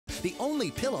the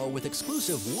only pillow with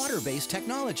exclusive water-based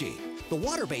technology. The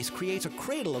water base creates a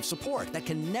cradle of support that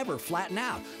can never flatten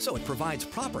out, so it provides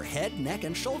proper head, neck,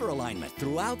 and shoulder alignment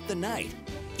throughout the night,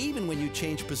 even when you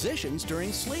change positions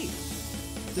during sleep.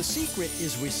 The secret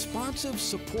is responsive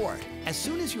support. As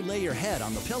soon as you lay your head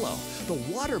on the pillow, the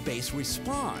water base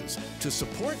responds to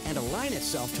support and align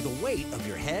itself to the weight of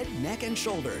your head, neck, and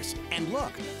shoulders. And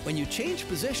look, when you change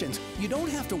positions, you don't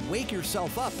have to wake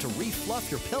yourself up to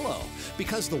refluff your pillow,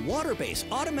 because the water base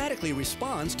automatically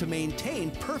responds to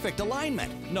maintain perfect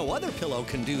alignment. No other pillow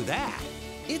can do that.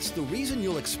 It's the reason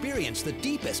you'll experience the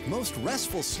deepest, most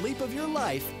restful sleep of your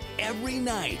life every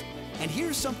night. And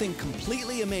here's something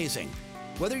completely amazing.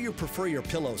 Whether you prefer your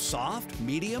pillow soft,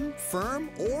 medium, firm,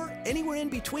 or anywhere in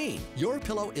between, your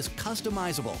pillow is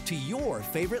customizable to your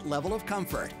favorite level of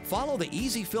comfort. Follow the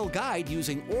Easy Fill guide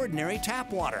using ordinary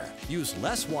tap water. Use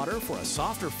less water for a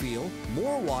softer feel,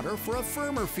 more water for a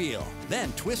firmer feel.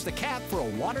 Then twist the cap for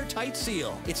a watertight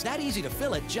seal. It's that easy to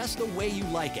fill it just the way you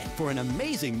like it for an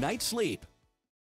amazing night's sleep.